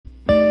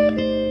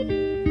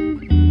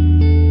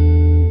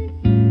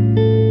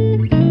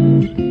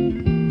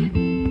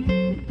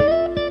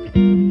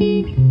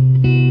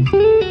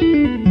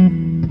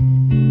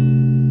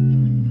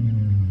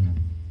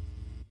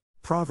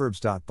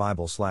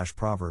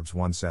Proverbs.Bible/Proverbs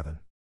 1:7.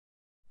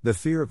 The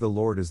fear of the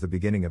Lord is the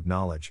beginning of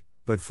knowledge,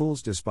 but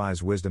fools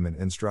despise wisdom and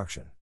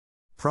instruction.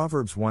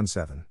 Proverbs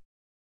 1:7.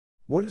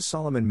 What does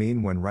Solomon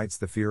mean when writes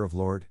the fear of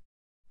Lord?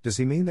 Does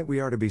he mean that we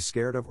are to be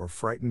scared of or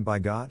frightened by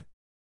God?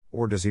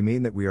 Or does he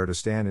mean that we are to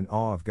stand in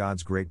awe of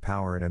God's great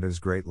power and of His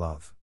great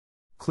love?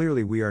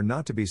 Clearly we are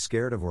not to be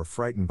scared of or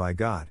frightened by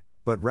God,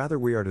 but rather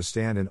we are to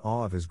stand in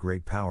awe of His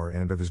great power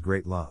and of His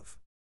great love.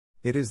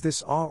 It is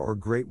this awe or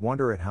great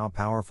wonder at how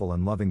powerful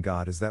and loving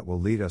God is that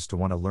will lead us to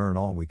want to learn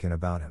all we can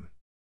about Him.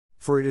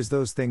 For it is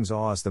those things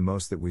awe us the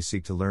most that we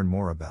seek to learn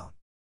more about.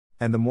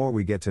 And the more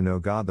we get to know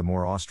God, the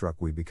more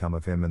awestruck we become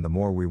of Him and the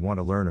more we want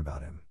to learn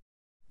about Him.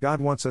 God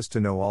wants us to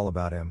know all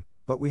about Him,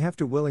 but we have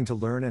to willing to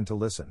learn and to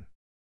listen.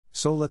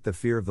 So let the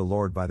fear of the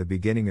Lord be the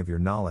beginning of your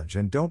knowledge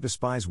and don't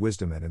despise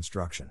wisdom and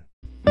instruction.